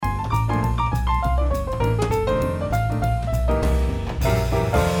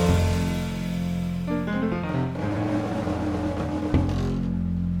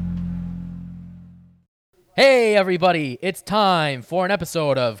Hey, everybody, it's time for an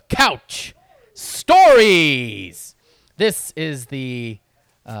episode of Couch Stories. This is the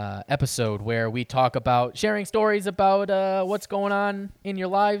episode where we talk about sharing stories about what's going on in your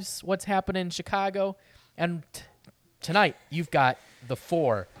lives, what's happening in Chicago. And tonight, you've got the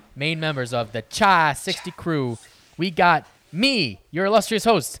four main members of the Cha 60 crew. We got me, your illustrious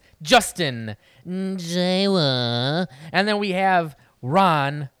host, Justin Njaywa. And then we have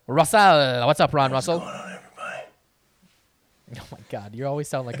Ron Russell. What's up, Ron Russell? What's going on, everybody? Oh my God, you always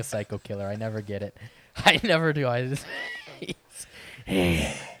sound like a psycho killer. I never get it. I never do. I just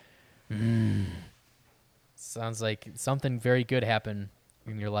sounds like something very good happened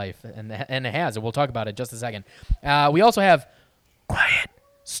in your life, and it has. And we'll talk about it in just a second. We also have Quiet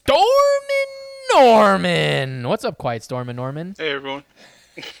Storm and Norman. What's up, Quiet Storm and Norman? Hey, everyone.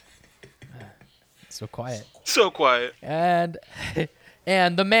 So quiet. So quiet. And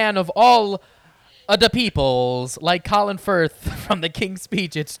the man of all the peoples, like Colin Firth from the King's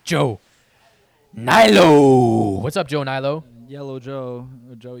Speech, it's Joe Nilo. What's up, Joe Nilo? Yellow Joe,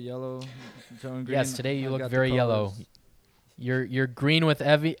 or Joe Yellow, Joe and Green. Yes, today you I've look got the very yellow. colors. You're green with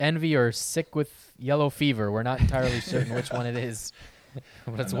envy or sick with yellow fever. We're not entirely certain which one it is,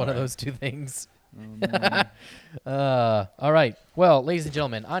 but it's one of those two things. Oh, no. All right. Well, ladies and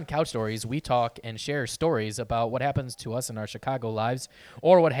gentlemen, on Couch Stories, we talk and share stories about what happens to us in our Chicago lives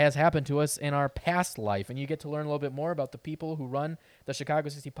or what has happened to us in our past life. And you get to learn a little bit more about the people who run the Chicago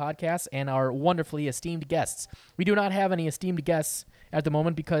 60 podcast and our wonderfully esteemed guests. We do not have any esteemed guests at the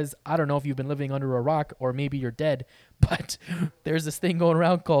moment because I don't know if you've been living under a rock or maybe you're dead, but there's this thing going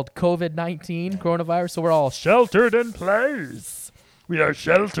around called COVID-19, coronavirus, so we're all sheltered in place. We are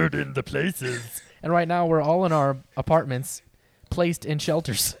sheltered in the places. And right now we're all in our apartments placed in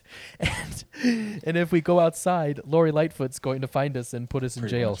shelters. And if we go outside, Lori Lightfoot's going to find us and put us in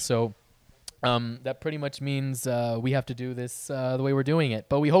jail. So that pretty much means we have to do this the way we're doing it.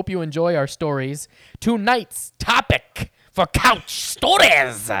 But we hope you enjoy our stories. Tonight's topic for Couch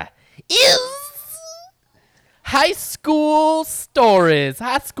Stories is high school stories.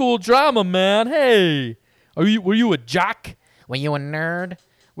 High school drama, man. Hey, were you a jock? Were you a nerd?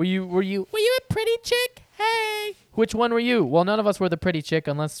 Were you a pretty chick? Hey. Which one were you? Well, none of us were the pretty chick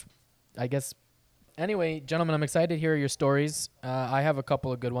unless, I guess. Anyway, gentlemen, I'm excited to hear your stories. I have a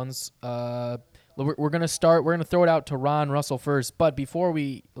couple of good ones. We're going to start. We're going to throw it out to Ron Russell first. But before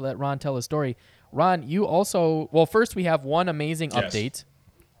we let Ron tell his story, Ron, you also, well, first we have one amazing update.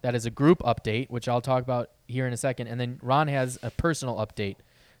 That is a group update, which I'll talk about here in a second. And then Ron has a personal update.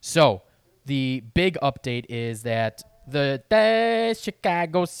 So the big update is that the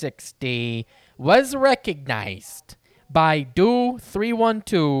Chicago 60 was recognized by Do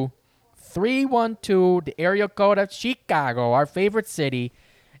 312, the area code of Chicago, our favorite city,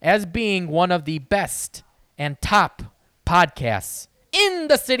 as being one of the best and top podcasts in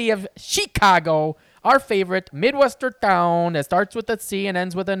the city of Chicago, our favorite Midwestern town that starts with a C and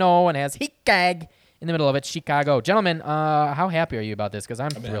ends with an O and has Hickag in the middle of it, Chicago. Gentlemen, how happy are you about this? Because I'm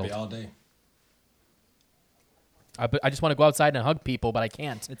I've been thrilled. happy all day. I just want to go outside and hug people, but I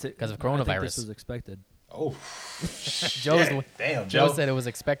can't because of I think coronavirus. this was expected. Oh, Joe Joe. said it was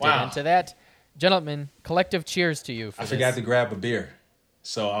expected. Wow. And to that, gentlemen, collective cheers to you for I this. forgot to grab a beer,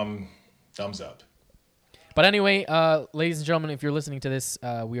 so I'm thumbs up. But anyway, ladies and gentlemen, if you're listening to this,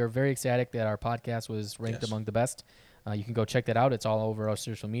 we are very ecstatic that our podcast was ranked among the best. You can go check that out. It's all over our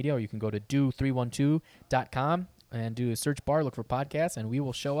social media, or you can go to do312.com and do a search bar, look for podcasts, and we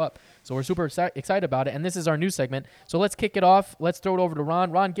will show up. So we're super excited about it, and this is our new segment. So let's kick it off. Let's throw it over to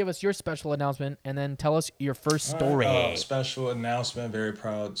Ron. Ron, give us your special announcement, and then tell us your first story. Special announcement. Very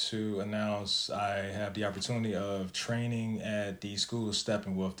proud to announce I have the opportunity of training at the School of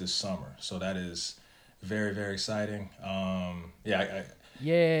Steppenwolf this summer. So that is very, very exciting. Yay.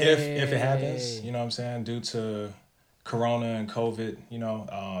 If it happens, you know what I'm saying, due to Corona and COVID,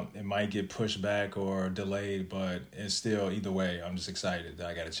 it might get pushed back or delayed, but it's still, either way, I'm just excited that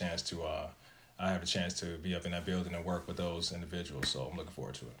I got a chance to, I have a chance to be up in that building and work with those individuals. So I'm looking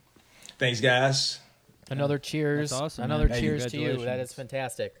forward to it. Thanks, guys. Another cheers. That's awesome, Another man. Hey, cheers to you. That congratulations. is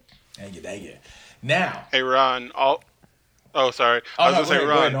fantastic. Thank you. Now. Hey, Ron. Sorry. I was going to say, Go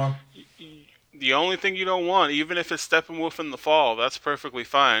ahead, Ron, Norm. the only thing you don't want, even if it's Steppenwolf in the fall, that's perfectly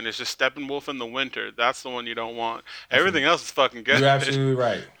fine. It's just Steppenwolf in the winter. That's the one you don't want. Everything else is fucking good. You're absolutely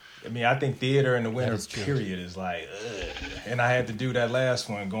right. I mean, I think theater in the winter is true. period is like, ugh. And I had to do that last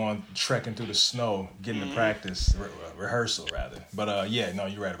one, going trekking through the snow, getting to practice, rehearsal rather. But you're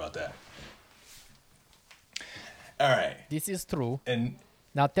right about that. All right. This is true. And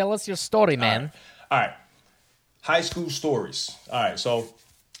Now tell us your story, man. all right. High school stories. All right. So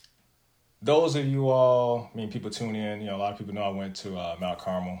those of you all, I mean, people tune in. A lot of people know I went to Mount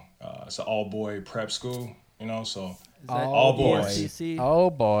Carmel. It's an all-boy prep school. So Is that all boys, ESCC? Oh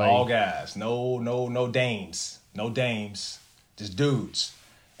boy. all guys, no dames, just dudes.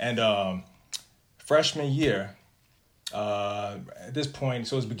 And freshman year, at this point,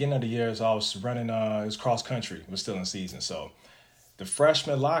 so it was beginning of the year, so I was running. It was cross country. It was still in season, so the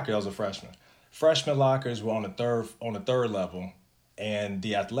freshman locker. I was a freshman. Freshman lockers were on the third level, and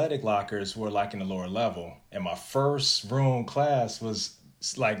the athletic lockers were like in the lower level. And my first room class was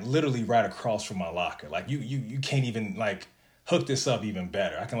like literally right across from my locker. Like you can't even like hook this up even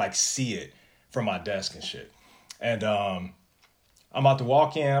better. I can like see it from my desk and shit. And I'm about to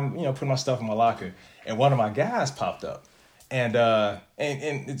walk in, I'm, putting my stuff in my locker, and one of my guys popped up. And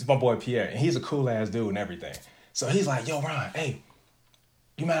it's my boy Pierre, and he's a cool ass dude and everything. So he's like, "Yo, Ron, hey,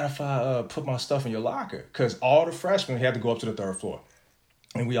 you mind if I put my stuff in your locker?" Because all the freshmen had to go up to the third floor.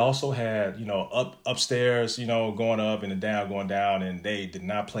 And we also had, upstairs, going up and then down, going down. And they did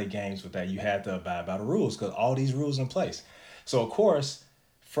not play games with that. You had to abide by the rules because all these rules in place. So, of course,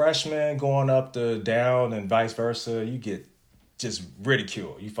 freshmen going up the down and vice versa, you get just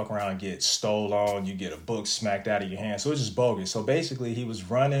ridiculed. You fuck around and get stole on. You get a book smacked out of your hand. So it's just bogus. So basically, he was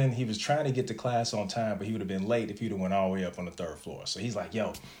running. He was trying to get to class on time, but he would have been late if he'd have went all the way up on the third floor. So he's like,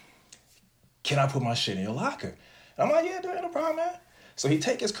 "Yo, can I put my shit in your locker?" And I'm like, "Yeah, dude, no problem, man." So he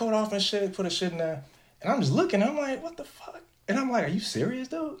take his coat off and shit, put his shit in there. And I'm just looking, I'm like, "What the fuck?" And I'm like, "Are you serious,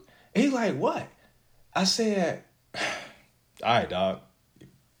 dude?" And he's like, "What?" I said, "All right, dog.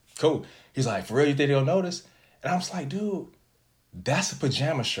 Cool." He's like, "For real, you think they'll notice?" And I was like, "Dude, that's a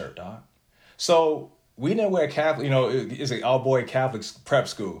pajama shirt, dog." So we didn't wear Catholic, it's an all-boy Catholic prep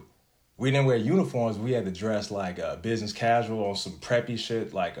school. We didn't wear uniforms. We had to dress like business casual or some preppy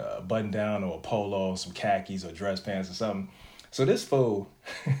shit, like a button-down or a polo, some khakis or dress pants or something. So this fool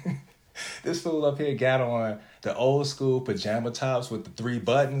up here got on the old school pajama tops with the 3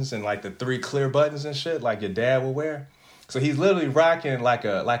 buttons and like the 3 clear buttons and shit like your dad would wear. So he's literally rocking like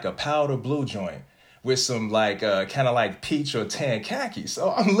a powder blue joint with some like kind of like peach or tan khakis.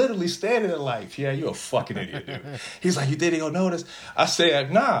 So I'm literally standing there like, "Yeah, you a fucking idiot, dude." He's like, "You think he'll notice?" I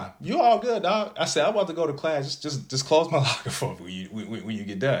said, "Nah, you all good, dog." I said, "I'm about to go to class. Just close my locker for me when you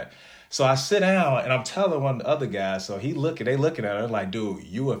get done." So I sit down and I'm telling one of the other guys. So they looking at her like, "Dude,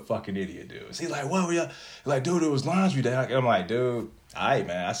 you a fucking idiot, dude." So he's like, "What were you?" Like, "Dude, it was laundry day." And I'm like, "Dude, all right,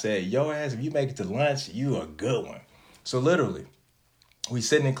 man." I said, "Yo ass, if you make it to lunch, you a good one." So literally, we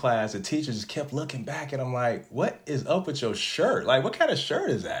sitting in class, the teacher just kept looking back and I'm like, "What is up with your shirt? Like, what kind of shirt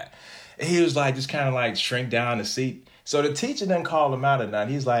is that?" And he was like, just kind of like shrink down the seat. So the teacher didn't call him out or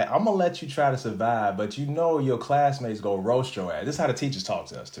nothing. He's like, "I'm going to let you try to survive, but your classmates go roast your ass." This is how the teachers talk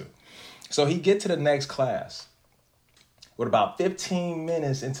to us too. So he get to the next class. With about 15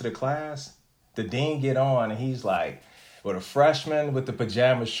 minutes into the class, the dean get on and he's like, "Well, the freshman with the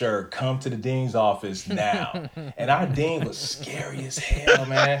pajama shirt, come to the dean's office now." And our dean was scary as hell,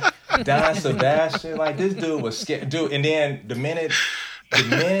 man. Don Sebastian, like this dude was scared. Dude, and then the minute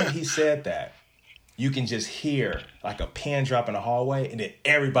he said that, you can just hear like a pin drop in the hallway and then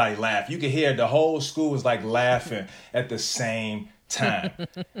everybody laugh. You could hear the whole school was like laughing at the same time.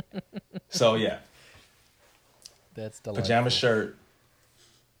 So yeah. That's delightful. Pajama shirt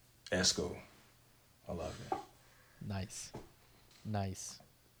at school. I love it. Nice.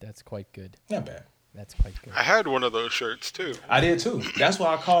 That's quite good. Not bad. That's quite good. I had one of those shirts too. I did too. That's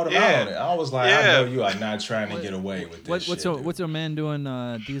why I called him out on it. I was like, "I know you are not trying to get away with this shit." What's your man doing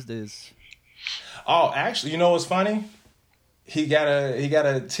these days? Oh, actually, you know what's funny? He got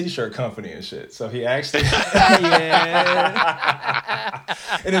a t-shirt company and shit. So he actually Yeah.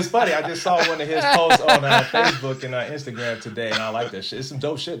 And it's funny. I just saw one of his posts on Facebook and Instagram today, and I like that shit. It's some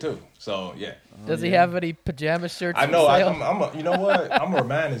dope shit too. So yeah. Does he have any pajama shirts? I know. for sale? You know what? I'm gonna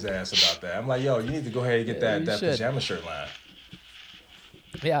remind his ass about that. I'm like, "Yo, you need to go ahead and get that should. pajama shirt line."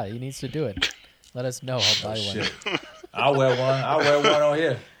 Yeah, he needs to do it. Let us know. I'll buy one. Shit. I'll wear one. I'll wear one on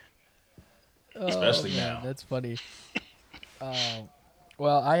here. Especially man, now. That's funny.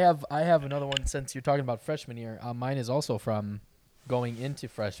 Well, I have another one since you're talking about freshman year. Mine is also from going into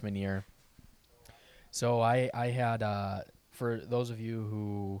freshman year. So I had for those of you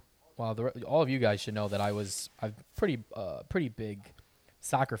who, well, all of you guys should know that I'm pretty big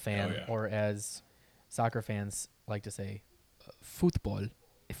soccer fan, or as soccer fans like to say, football.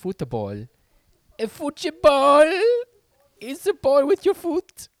 Football is the ball with your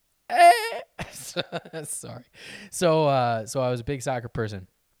foot. Sorry. So I was a big soccer person.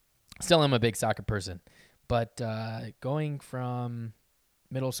 Still am a big soccer person. But going from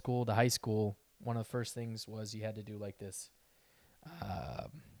middle school to high school, one of the first things was you had to do like this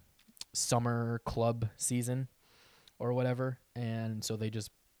summer club season or whatever, and so they just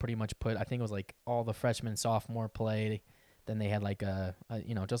pretty much put, I think it was like all the freshman sophomore play, then they had like a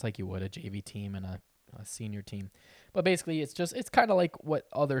just like you would a JV team and a senior team, but basically it's kind of like what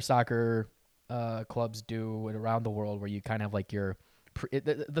other soccer clubs do around the world, where you kind of like your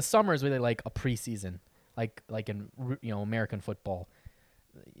the summer is really like a preseason, like in American football.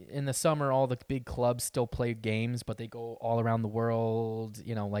 In the summer, all the big clubs still play games, but they go all around the world.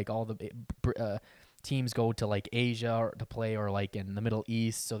 Like all the teams go to like Asia to play, or like in the Middle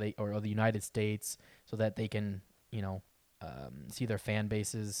East, or the United States, so that they can see their fan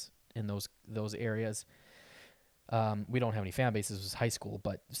bases in those areas. We don't have any fan bases. It was high school,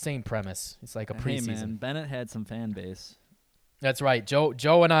 but same premise. It's like a preseason. Hey man, Bennett had some fan base. That's right. Joe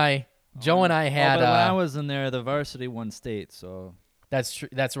and I had. But when I was in there, the varsity won state, so. That's true.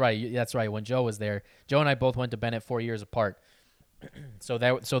 That's right. That's right. When Joe was there, Joe and I both went to Bennett 4 years apart. So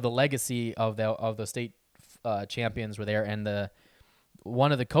the legacy of the state champions were there, and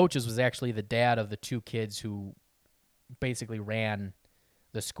one of the coaches was actually the dad of the two kids who basically ran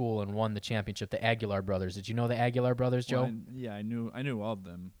the school and won the championship, the Aguilar brothers. Did you know the Aguilar brothers, Joe? Well, I knew of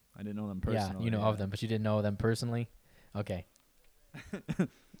them. I didn't know them personally. Yeah, you know of them, but you didn't know them personally? Okay.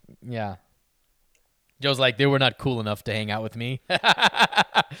 Yeah. Joe's like, they were not cool enough to hang out with me.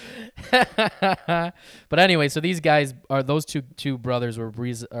 But anyway, so these guys those two brothers are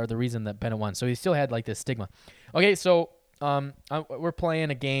the reason that Bennett won. So he still had like this stigma. Okay, so we're playing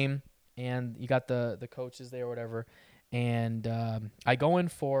a game, and you got the coaches there or whatever, and I go in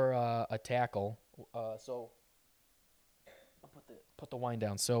for a tackle. So I'll put the wine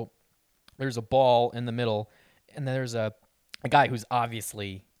down. So there's a ball in the middle, and then there's a guy who's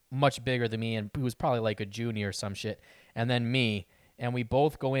obviously much bigger than me, and who was probably like a junior or some shit, and then me, and we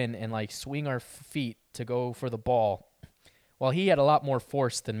both go in and like swing our feet to go for the ball. Well, he had a lot more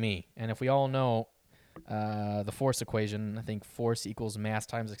force than me, and if we all know the force equation, I think force equals mass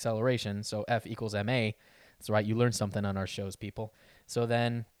times acceleration, so F equals ma. That's right, you learned something on our shows, people. So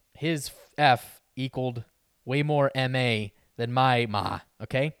then his F equaled way more ma than my ma,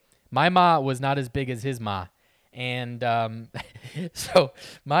 okay? My ma was not as big as his ma. And so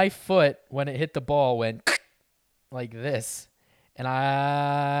my foot, when it hit the ball, went like this. And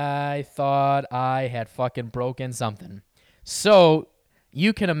I thought I had fucking broken something. So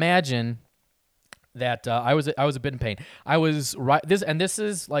you can imagine that I was a bit in pain. I was right. This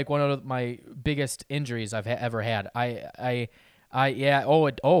is like one of my biggest injuries I've ever had. It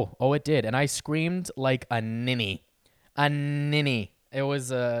did. And I screamed like a ninny. A ninny. It was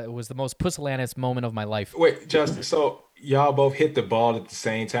the most pusillanimous moment of my life. Wait, Justin, so y'all both hit the ball at the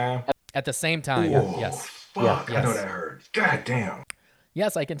same time? At the same time, Whoa, yes. Fuck, Yes. I know that hurt. God damn.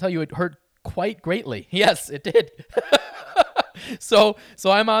 Yes, I can tell you it hurt quite greatly. Yes, it did. So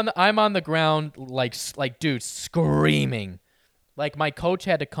I'm on the ground like dude, screaming. Like my coach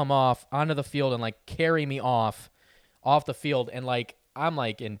had to come off onto the field and like carry me off the field, and like I'm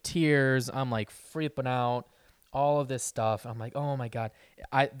like in tears. I'm like freaking out. All of this stuff. I'm like, oh my God.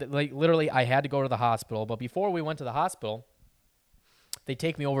 Literally I had to go to the hospital. But before we went to the hospital, they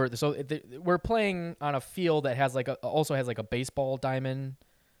take me over. So we're playing on a field that has also has a baseball diamond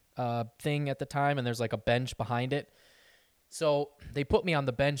thing at the time, and there's like a bench behind it. So they put me on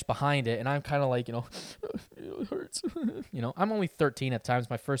the bench behind it, and I'm kind of like, it hurts. I'm only 13 at the time. It's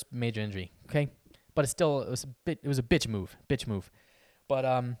my first major injury. Okay, but it was a bitch move.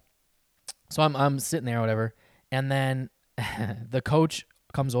 But so I'm sitting there or whatever. And then the coach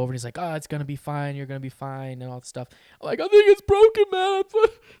comes over and he's like, "Oh, it's gonna be fine. You're gonna be fine," and all this stuff. I'm like, "I think it's broken, man.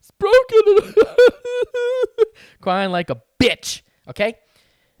 It's broken." Crying like a bitch. Okay.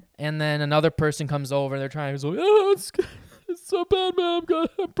 And then another person comes over and they're trying to go, "Oh, it's so bad, man.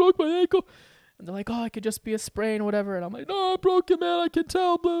 I broke my ankle." And they're like, "Oh, it could just be a sprain or whatever." And I'm like, "No, I'm broken, man. I can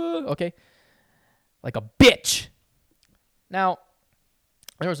tell." Blah. Okay. Like a bitch. Now,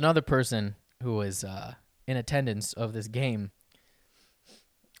 there was another person who was in attendance of this game.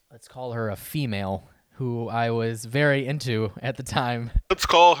 Let's call her a female, who I was very into at the time. Let's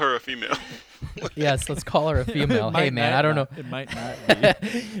call her a female. Yes, let's call her a female. Hey man, I don't know. It might not be.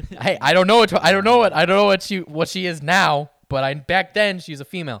 Hey, I don't know what she is now, but back then she's a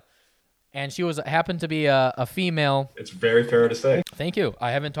female. And she happened to be a female. It's very fair to say. Thank you.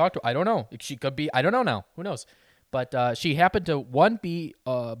 I haven't talked to her. I don't know. She could be. I don't know now. Who knows? But she happened to, one, be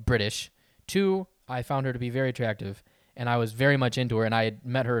British. Two, I found her to be very attractive. And I was very much into her. And I had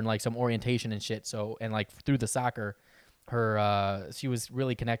met her in like some orientation and shit. So, and like through the soccer, she was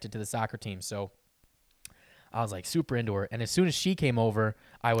really connected to the soccer team. So I was like super into her. And as soon as she came over,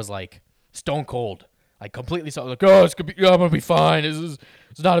 I was like stone cold. like completely so like, oh, I'm gonna be fine. It's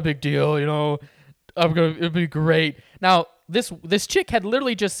not a big deal, you know. It'll be great. Now this chick had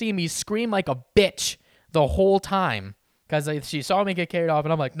literally just seen me scream like a bitch the whole time because she saw me get carried off,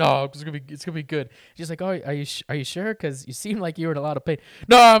 and I'm like, no, it's gonna be good. She's like, oh, are you sure? Because you seem like you were in a lot of pain.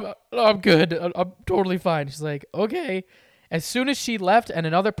 No, I'm good. I'm totally fine. She's like, okay. As soon as she left and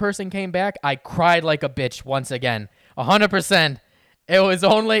another person came back, I cried like a bitch once again. 100%. It was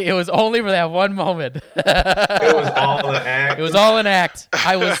only for that one moment. It was all an act. It was all an act.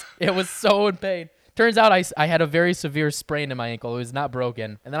 It was so in pain. Turns out I had a very severe sprain in my ankle. It was not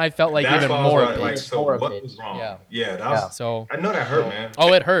broken, and then I felt like That's even why I was more like, bitch. so more what bitch. was wrong? Yeah. That was. So I know that hurt, man.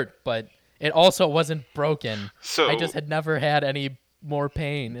 oh, it hurt, but it also wasn't broken. So I just had never had any more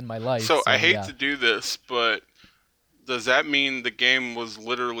pain in my life. So I hate yeah. to do this, but does that mean the game was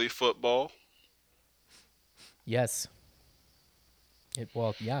literally football? Yes.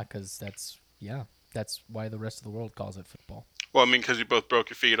 Because that's why the rest of the world calls it football. Well, I mean, because you both broke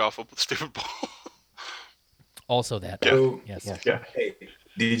your feet off of the stupid ball. Also that. Yeah. Yes. Yeah. Hey,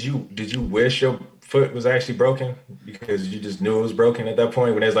 did you wish your foot was actually broken because you just knew it was broken at that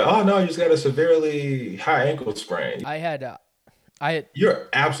point when it's like, oh no, you just got a severely high ankle sprain? I had. You're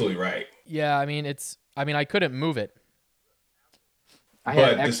absolutely right. Yeah, I mean I couldn't move it. I had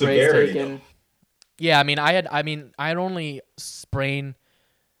But the X-rays severity, taken. Yeah, I had only sprained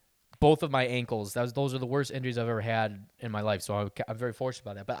both of my ankles. Those are the worst injuries I've ever had in my life. So I'm very fortunate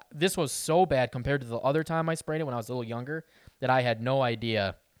about that. But this was so bad compared to the other time I sprained it when I was a little younger that I had no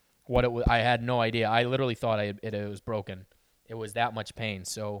idea what it was. I had no idea. I literally thought it was broken. It was that much pain.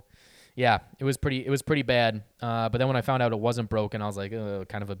 So yeah, it was pretty bad. But then when I found out it wasn't broken, I was like,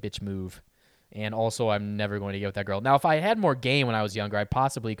 kind of a bitch move. And also, I'm never going to get with that girl. Now, if I had more game when I was younger, I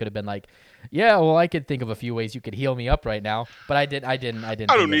possibly could have been like, yeah, well, I could think of a few ways you could heal me up right now. But I didn't. I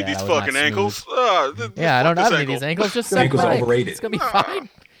don't need these fucking ankles. Yeah, I don't need these ankles. Just suck ankles my dick. overrated. It's gonna be fine.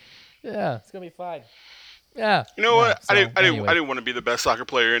 Yeah, it's gonna be fine. Yeah. You know what? So, I anyway. didn't want to be the best soccer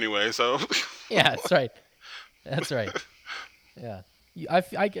player anyway. So. Yeah, that's right. That's right. Yeah.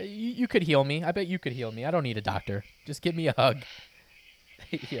 You could heal me. I bet you could heal me. I don't need a doctor. Just give me a hug.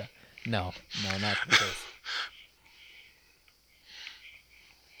 Yeah. No, not the case.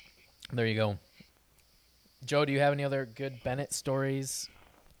 There you go. Joe, do you have any other good Bennett stories?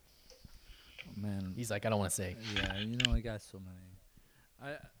 Oh, man. He's like, I don't want to say. Yeah, I got so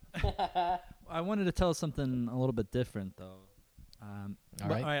many. I wanted to tell something a little bit different though. All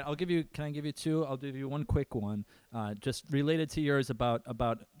right. All right. Can I give you two? I'll give you one quick one. Just related to yours about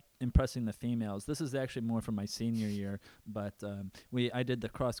impressing the females. This is actually more from my senior year, but I did the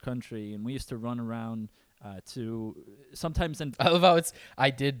cross country, and we used to run around to sometimes in. I love how I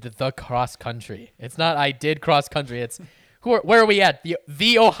did the cross country. It's not I did cross country. It's where are we at?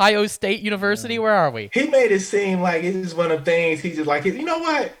 The Ohio State University? Where are we? He made it seem like it's one of the things he's just like, you know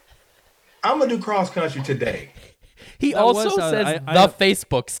what? I'm gonna do cross country today. He That also was, says I- the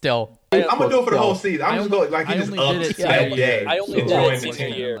Facebook still. I'm gonna do it for the whole season. I'm I just only- going like he I just only up did it that senior day, year. I only did enjoying it the senior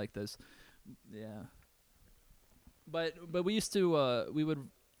team. year. like this. Yeah. But we used to we would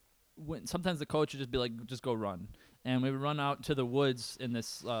sometimes the coach would just be like, just go run, and we would run out to the woods in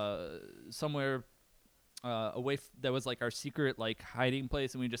this somewhere away that was like our secret like hiding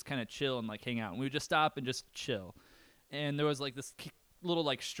place, and we just kind of chill and like hang out, and we would just stop and just chill, and there was like this little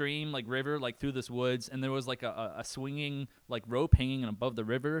like stream like river like through this woods, and there was like a swinging like rope hanging above the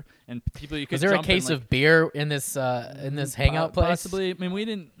river, and people you could Is there a jump case and, like, of beer in this hangout place? Possibly.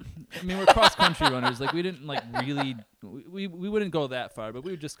 I mean, we're cross country runners. Like, we didn't like really. We wouldn't go that far, but we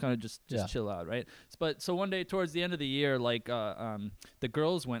would just kind of just Yeah. chill out, right? So one day towards the end of the year, like the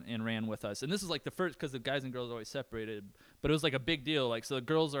girls went and ran with us, and this is like the first because the guys and girls are always separated, but it was like a big deal. Like, so the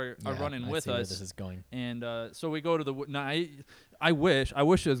girls are Yeah, running I with see where us. this is going. And so we go to the no, I wish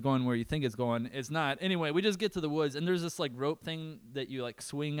it was going where you think it's going. It's not. Anyway, we just get to the woods, and there's this like rope thing that you like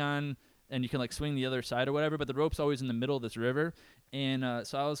swing on, and you can like swing the other side or whatever. But the rope's always in the middle of this river, and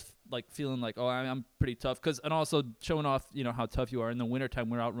so I was like feeling like, oh, I'm pretty tough, and also showing off, how tough you are. In the wintertime,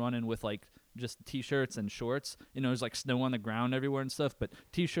 we're out running with like just t-shirts and shorts. There's like snow on the ground everywhere and stuff, but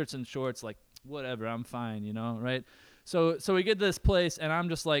t-shirts and shorts, like whatever, I'm fine, right? So we get to this place, and I'm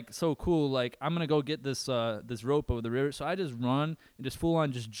just like so cool. Like, I'm gonna go get this this rope over the river. So I just run and just full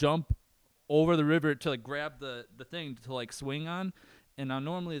on just jump over the river to like grab the thing to like swing on. And now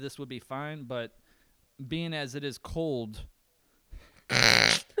normally this would be fine, but being as it is cold,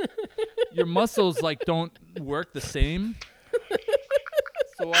 your muscles like don't work the same.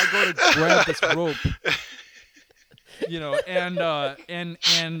 So I go to grab this rope,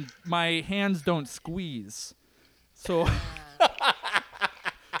 and my hands don't squeeze. So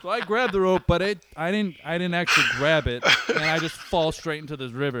So I grabbed the rope, but I didn't actually grab it, and I just fall straight into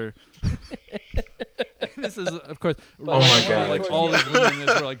this river. This is, of course, Oh my God. like all these women in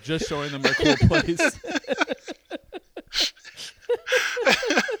this were like just showing them a cool place.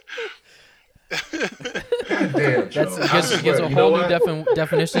 God damn, Joe. Gives a whole new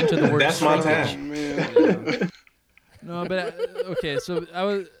definition to the word. That's my shrinkage. time. No, but okay. So I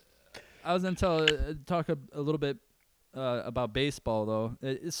was gonna talk a little bit about baseball though.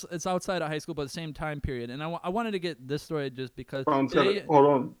 It's outside of high school, but the same time period. And I wanted to get this story just because. Hold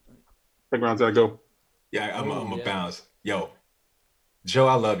on. Background's gotta go. Yeah, I'm a bounce. Yo, Joe,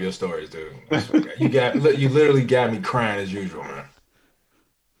 I love your stories, dude. You literally got me crying as usual,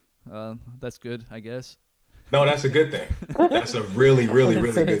 man. That's good, I guess. No, that's a good thing. That's a really, really,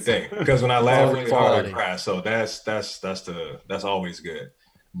 really good thing. Because when I laugh really hard, I cry. So that's always good.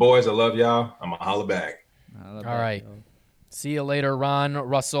 Boys, I love y'all. I'm gonna holla back. All right. See you later, Ron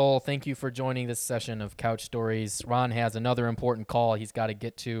Russell. Thank you for joining this session of Couch Stories. Ron has another important call he's got to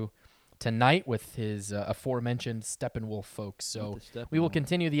get to tonight with his aforementioned Steppenwolf folks. So we will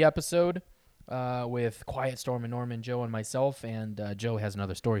continue the episode with Quiet Storm and Norman, Joe, and myself. And Joe has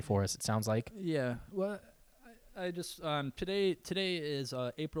another story for us, it sounds like. Yeah. Well, I just today is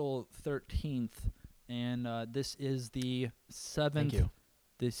April 13th, and this is the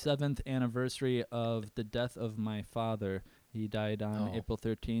seventh anniversary of the death of my father. He died on April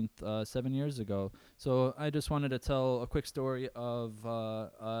 13th, 7 years ago. So I just wanted to tell a quick story of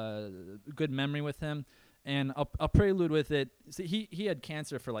good memory with him, and I'll prelude with it. See, he had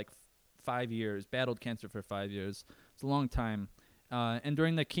cancer for like 5 years, battled cancer for 5 years. It's a long time, and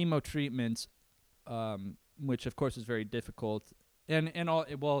during the chemo treatments, which of course is very difficult, and all.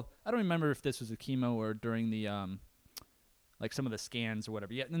 Well, I don't remember if this was a chemo or during the like some of the scans or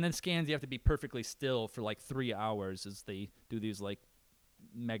whatever. Yeah, and then scans you have to be perfectly still for like 3 hours as they do these like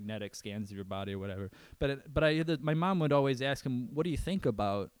magnetic scans of your body or whatever. But my mom would always ask him, "What do you think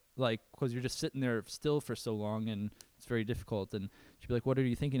about?" Like, because you're just sitting there still for so long and it's very difficult. And she'd be like, "What are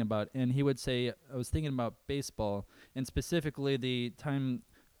you thinking about?" And he would say, "I was thinking about baseball, and specifically the time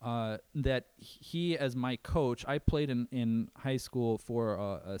that he, as my coach, I played in high school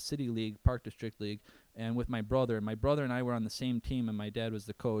for a city league, Park District League, and with my brother. My brother and I were on the same team, and my dad was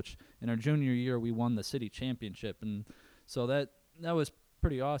the coach. In our junior year, we won the city championship, and so that was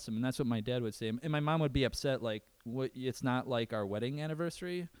pretty awesome. And that's what my dad would say. And my mom would be upset, like, "What? It's not like our wedding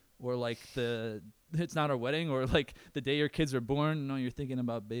anniversary, or like it's not our wedding, or like the day your kids are born. No, you're thinking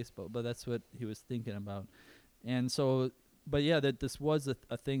about baseball." But that's what he was thinking about, and so. But yeah, that this was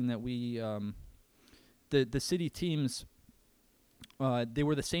a thing that we, the city teams, they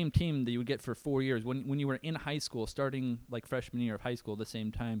were the same team that you would get for 4 years. When you were in high school, starting like freshman year of high school, at the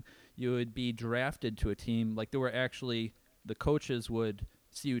same time, you would be drafted to a team. Like there were actually, the coaches would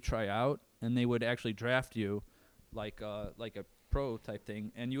see you try out, and they would actually draft you, like a pro type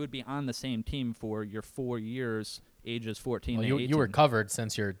thing, and you would be on the same team for your 4 years, ages 14 to 18. You were covered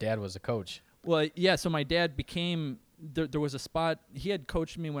since your dad was a coach. Well, yeah. So my dad became. There was a spot. He had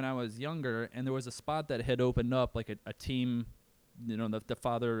coached me when I was younger, and there was a spot that had opened up, like a team. You know, the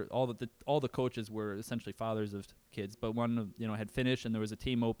father, all the coaches were essentially fathers of kids, but one had finished, and there was a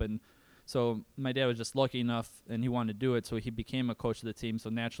team open. So my dad was just lucky enough, and he wanted to do it, so he became a coach of the team.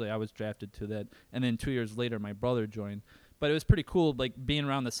 So naturally, I was drafted to that, and then 2 years later, my brother joined. But it was pretty cool, like being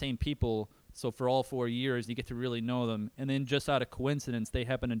around the same people. So for all 4 years, you get to really know them, and then just out of coincidence, they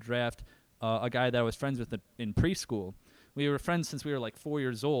happened to draft a guy that I was friends with in preschool. We were friends since we were like 4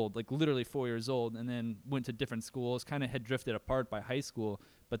 years old, like literally 4 years old, and then went to different schools, kind of had drifted apart by high school,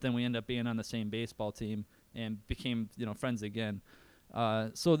 but then we ended up being on the same baseball team and became, friends again.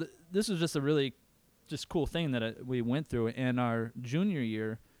 So this was just a really just cool thing that we went through. And our junior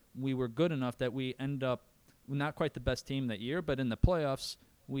year, we were good enough that we ended up not quite the best team that year, but in the playoffs,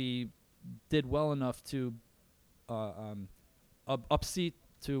 we did well enough to upseat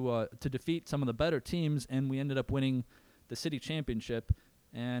to defeat some of the better teams, and we ended up winning the city championship,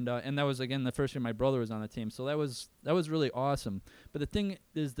 and that was again the first year my brother was on the team. So that was really awesome. But the thing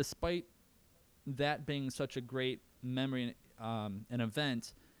is, despite that being such a great memory, an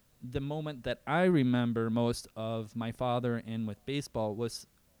event, the moment that I remember most of my father and with baseball was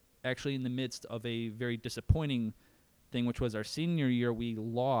actually in the midst of a very disappointing thing, which was our senior year. We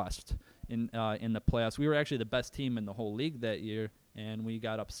lost in the playoffs. We were actually the best team in the whole league that year, and we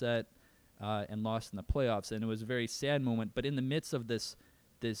got upset and lost in the playoffs. And it was a very sad moment. But in the midst of this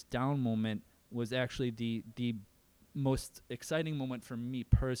down moment was actually the most exciting moment for me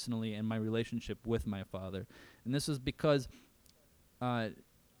personally and my relationship with my father. And this was because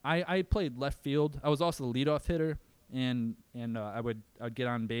I played left field. I was also the leadoff hitter. and I'd get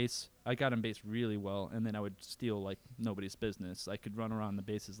on base. I got on base really well, and then I would steal like nobody's business. I could run around the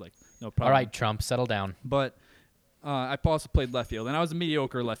bases like no problem. All right, Trump, settle down. But I also played left field, and I was a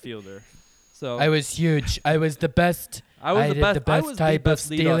mediocre left fielder. So I was huge. I was the best. I was did the best type of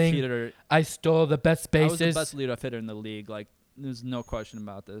stealing. Hitter. I stole the best I bases. was the best leadoff hitter in the league. Like, there's no question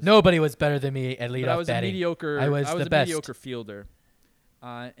about this. Nobody was better than me at leadoff But I was batting. a mediocre. I was the a best. mediocre fielder.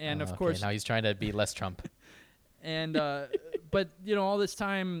 And of Okay, course, now he's trying to be less Trump. and but all this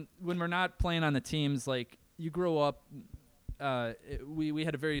time when we're not playing on the teams, like you grow up. We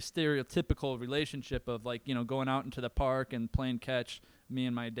had a very stereotypical relationship of like going out into the park and playing catch. Me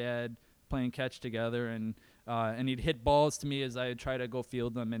and my dad playing catch together, and he'd hit balls to me as I try to go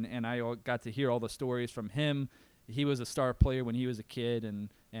field them, and I got to hear all the stories from him. He was a star player when he was a kid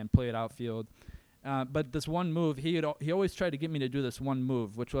and played outfield. But this one move, he always tried to get me to do this one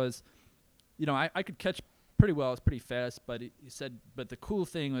move, which was, I could catch pretty well. I was pretty fast, but he said, but the cool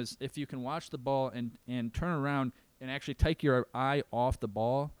thing was if you can watch the ball and turn around and actually take your eye off the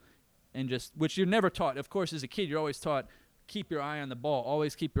ball and just, which you're never taught. Of course, as a kid, you're always taught, keep your eye on the ball,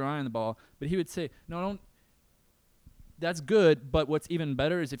 always keep your eye on the ball. But he would say, no, don't. That's good, but what's even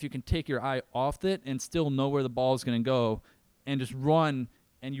better is if you can take your eye off it and still know where the ball is going to go and just run,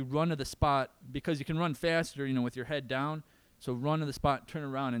 and you run to the spot because you can run faster, with your head down. So run to the spot, turn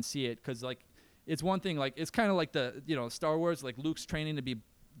around and see it, because like it's one thing, like it's kind of like the Star Wars, like Luke's training to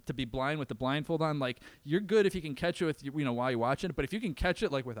be blind with the blindfold on. Like you're good if you can catch it with while you're watching it, but if you can catch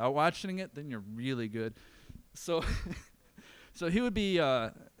it like without watching it, then you're really good. So so he would be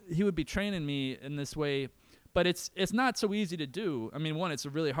training me in this way. But it's not so easy to do. I mean, one, it's a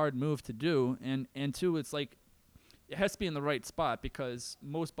really hard move to do, and two, it's like it has to be in the right spot, because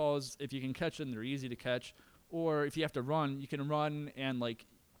most balls, if you can catch them, they're easy to catch. Or if you have to run, you can run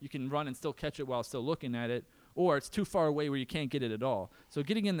and still catch it while still looking at it. Or it's too far away where you can't get it at all. So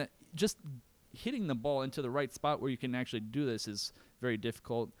just hitting the ball into the right spot where you can actually do this is very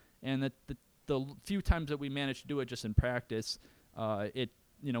difficult. And the few times that we managed to do it just in practice,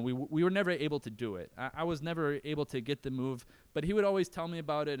 we were never able to do it. I was never able to get the move, but he would always tell me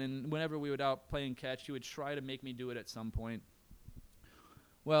about it, and whenever we would out playing catch, he would try to make me do it at some point.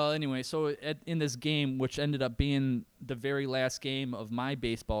 Well, anyway, so in this game, which ended up being the very last game of my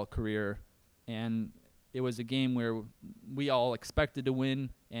baseball career, and it was a game where we all expected to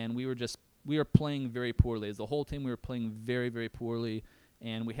win, and we were playing very poorly. As the whole team, we were playing very, very poorly,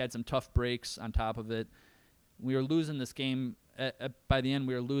 and we had some tough breaks on top of it. We were losing this game. By the end,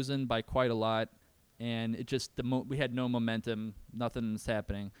 we were losing by quite a lot, and it just we had no momentum. Nothing was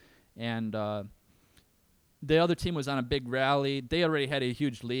happening, and the other team was on a big rally. They already had a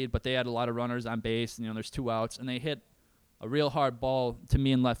huge lead, but they had a lot of runners on base. There's 2 outs, and they hit a real hard ball to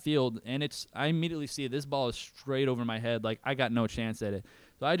me in left field, and I immediately see this ball is straight over my head. Like I got no chance at it,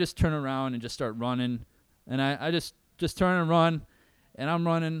 so I just turn around and just start running, and I just turn and run, and I'm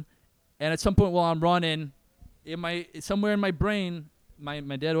running, and at some point while I'm running, somewhere in my brain, my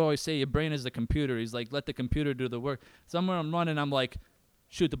dad would always say your brain is the computer. He's like, let the computer do the work. Somewhere I'm running, I'm like,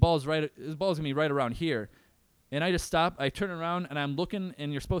 shoot, this ball's gonna be right around here. And I just stop, I turn around and I'm looking,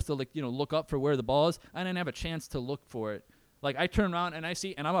 and you're supposed to look up for where the ball is. I didn't have a chance to look for it. Like I turn around and I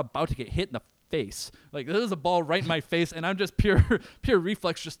see, and I'm about to get hit in the face. Like this is a ball right in my face, and I'm just pure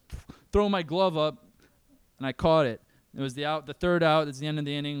reflex, just throw my glove up, and I caught it. It was the third out. It's the end of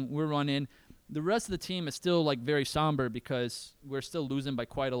the inning. We're running. The rest of the team is still like very somber because we're still losing by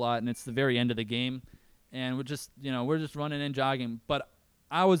quite a lot, and it's the very end of the game, and we're just running and jogging. But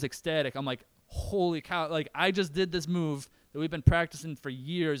I was ecstatic. I'm like, holy cow! Like I just did this move that we've been practicing for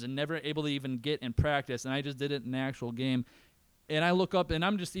years and never able to even get in practice, and I just did it in the actual game. And I look up, and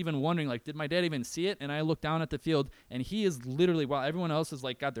I'm just even wondering, like, did my dad even see it? And I look down at the field, and he is literally, while everyone else has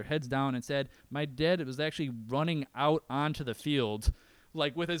like got their heads down and said, my dad was actually running out onto the field,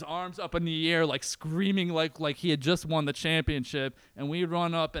 like with his arms up in the air, like screaming like he had just won the championship. And we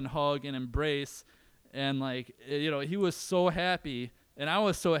run up and hug and embrace, and like he was so happy, and I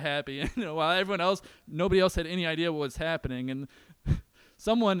was so happy. While everyone else, nobody else had any idea what was happening. And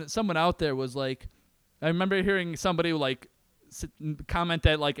someone out there was like, I remember hearing somebody like comment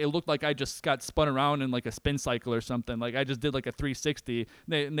that like it looked like I just got spun around in like a spin cycle or something. Like I just did like a 360.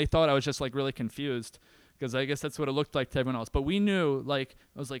 They thought I was just like really confused, because I guess that's what it looked like to everyone else. But we knew, like,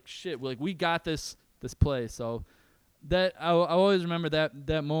 I was like, shit, we got this play. So that I always remember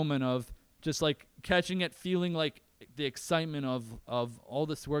that moment of just like catching it, feeling like the excitement of all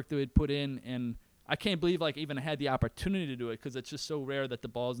this work that we'd put in, and I can't believe like even I had the opportunity to do it, because it's just so rare that the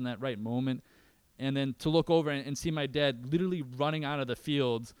ball's in that right moment. And then to look over and see my dad literally running out of the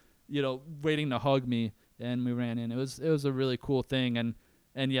field, waiting to hug me. and we ran in. It was a really cool thing, and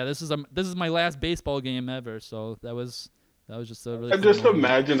yeah, this is my last baseball game ever, so that was just a really. I just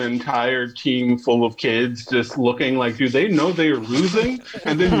imagine an entire team full of kids just looking like, do they know they are losing?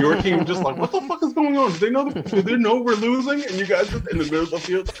 And then your team just like, what the fuck is going on? Do they know we're losing? And you guys just in the middle of the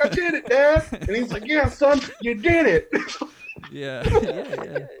field, like, I did it, Dad. And he's like, yeah, son, you did it. Yeah.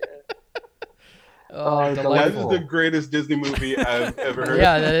 Oh, that is the greatest Disney movie I've ever heard.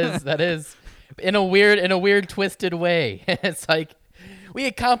 Yeah, that is. In a weird, twisted way. It's like, we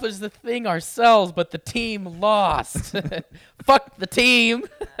accomplished the thing ourselves, but the team lost. Fuck the team.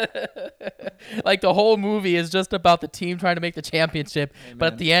 Like, the whole movie is just about the team trying to make the championship,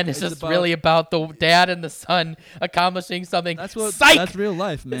 but at the end, it's just really about the dad and the son accomplishing something. That's real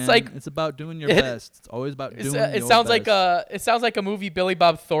life, man. It's about doing your best. It's always about doing your best. It sounds like a movie Billy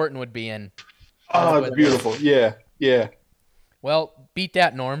Bob Thornton would be in. Oh, it's beautiful. Yeah. Well, beat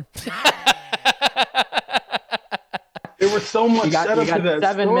that, Norm. There was so much set up to that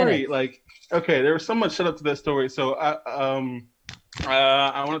 7 story. minutes. Like, okay, there was so much set up to that story. So I want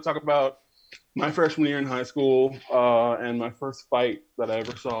to talk about my freshman year in high school and my first fight that I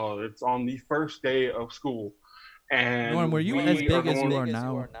ever saw. It's on the first day of school. And Norm, were you as big as you are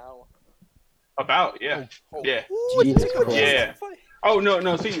now? About, yeah. Yeah. Jesus Christ. Yeah. Oh,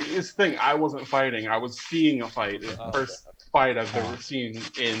 no. See, it's the thing. I wasn't fighting. I was seeing a fight. It's the first fight I've ever seen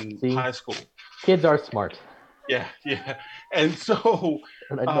in high school. Kids are smart. Yeah. And so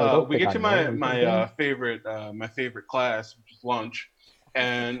we get to my favorite class, which is lunch,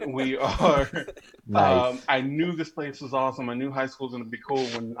 and we are. Nice. I knew this place was awesome. I knew high school was going to be cool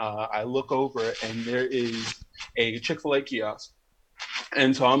when I look over and there is a Chick-fil-A kiosk,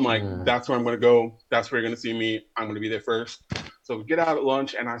 and so I'm like, that's where I'm going to go. That's where you're going to see me. I'm going to be there first. So we get out at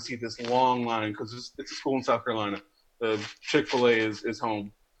lunch, and I see this long line because it's a school in South Carolina. The Chick-fil-A is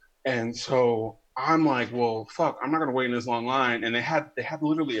home, and so I'm like, well, fuck, I'm not gonna wait in this long line. And they had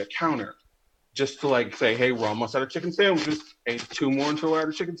literally a counter just to like say, hey, we're almost out of chicken sandwiches. Hey, 2 more until we're out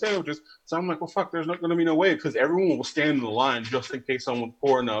of chicken sandwiches. So I'm like, well, fuck, there's not gonna be no way because everyone will stand in the line just in case someone's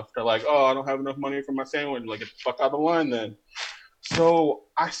poor enough to like, oh, I don't have enough money for my sandwich. Like, get the fuck out of the line then. So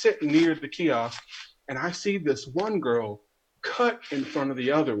I sit near the kiosk and I see this one girl cut in front of the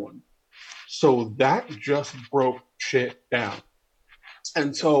other one. So that just broke shit down.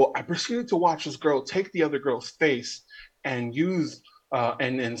 And so I proceeded to watch this girl take the other girl's face and use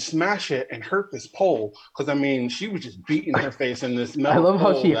and smash it and hurt this pole. Because, I mean, she was just beating her face in this metal I love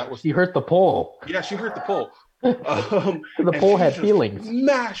how pole. she hurt the pole. Yeah, she hurt the pole. The pole had feelings.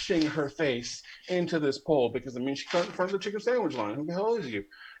 Smashing her face into this pole because, I mean, she cut in front of the chicken sandwich line. Who the hell is you?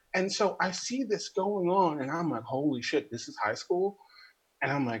 And so I see this going on, and I'm like, holy shit, this is high school?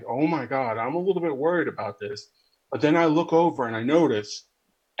 And I'm like, oh, my God, I'm a little bit worried about this. But then I look over and I notice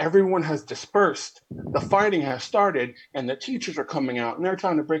everyone has dispersed. The fighting has started and the teachers are coming out and they're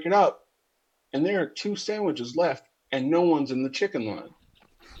trying to break it up. And there are 2 sandwiches left and no one's in the chicken line.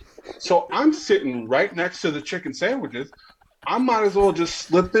 So I'm sitting right next to the chicken sandwiches. I might as well just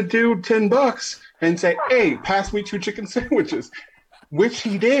slip the dude $10 and say, hey, pass me 2 chicken sandwiches, which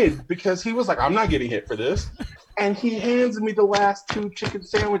he did because he was like, I'm not getting hit for this. And he hands me the last 2 chicken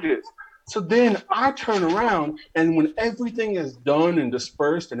sandwiches. So then I turn around, and when everything is done and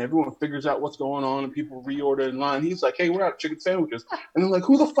dispersed and everyone figures out what's going on and people reorder in line, he's like, hey, we're out of chicken sandwiches. And I'm like,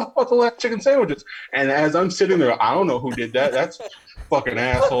 who the fuck bought the last chicken sandwiches? And as I'm sitting there, I don't know who did that. That's fucking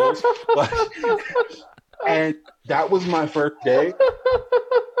assholes. And that was my first day.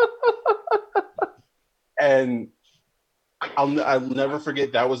 And I'll never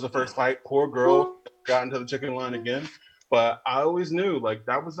forget that was the first fight. Poor girl got into the chicken line again. But I always knew, like,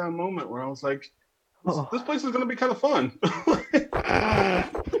 that was that moment where I was like, this place is going to be kind of fun.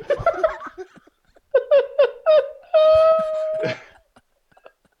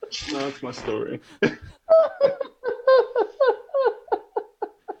 That's my story.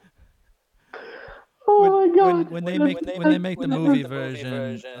 Oh my God! When they make the movie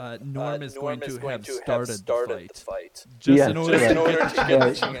version, Norm is going to have started the fight just in order to get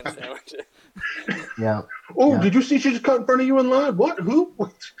the chicken sandwiches. Yeah. Oh, did you see she just cut in front of you in line? What? Who?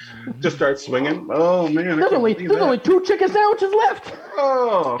 Just start swinging. Oh man! There's only 2 chicken sandwiches left.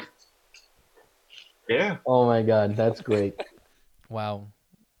 Oh. Yeah. Oh my God, that's great. Wow,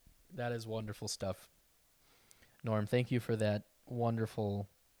 that is wonderful stuff. Norm, thank you for that wonderful,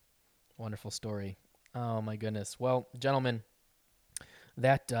 wonderful story. Oh my goodness. Well, gentlemen,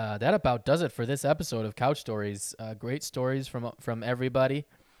 that about does it for this episode of Couch Stories. Great stories from everybody.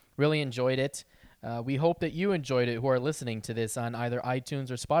 Really enjoyed it. We hope that you enjoyed it who are listening to this on either iTunes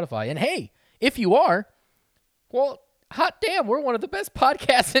or Spotify. And hey, if you are, well, hot damn, we're one of the best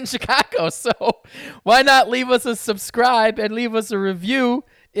podcasts in Chicago. So why not leave us a subscribe and leave us a review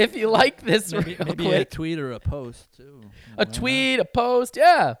if you like this? Maybe a tweet or a post too. A tweet, a post,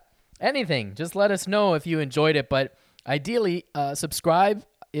 yeah, anything. Just let us know if you enjoyed it. But ideally, subscribe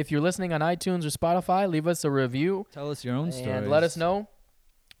if you're listening on iTunes or Spotify. Leave us a review. Tell us your own stories. And let us know.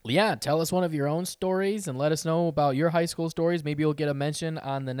 Yeah, tell us one of your own stories and let us know about your high school stories. Maybe you'll get a mention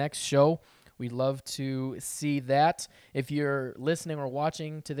on the next show. We'd love to see that. If you're listening or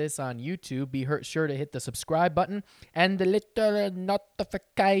watching to this on YouTube, be sure to hit the subscribe button and the little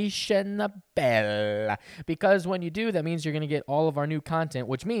notification bell. Because when you do, that means you're going to get all of our new content,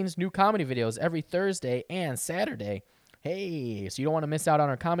 which means new comedy videos every Thursday and Saturday. Hey, so you don't want to miss out on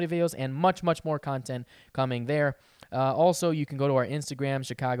our comedy videos and much, much more content coming there. Also, you can go to our Instagram,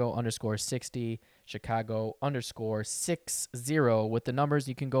 Chicago_60, Chicago_60 with the numbers.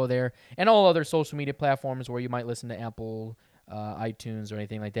 You can go there and all other social media platforms where you might listen to Apple, iTunes, or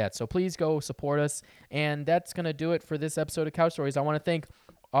anything like that. So please go support us. And that's going to do it for this episode of Couch Stories. I want to thank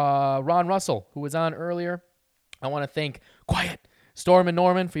Ron Russell, who was on earlier. I want to thank Storm and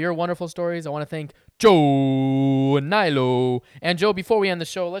Norman for your wonderful stories. I want to thank Joe and Nilo. And Joe, before we end the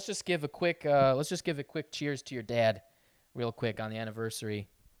show, let's just give a quick cheers to your dad real quick on the anniversary.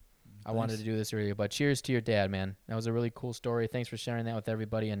 I wanted to do this earlier, but cheers to your dad, man. That was a really cool story. Thanks for sharing that with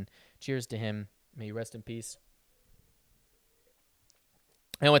everybody, and cheers to him. May he rest in peace.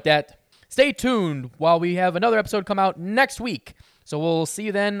 And with that, stay tuned while we have another episode come out next week. So we'll see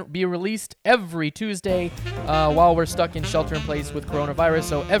you then. Be released every Tuesday while we're stuck in shelter in place with coronavirus.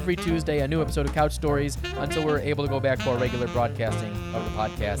 So every Tuesday, a new episode of Couch Stories until we're able to go back to our regular broadcasting of the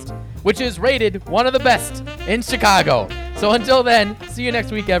podcast, which is rated one of the best in Chicago. So until then, see you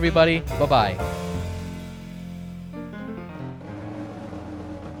next week, everybody. Bye-bye.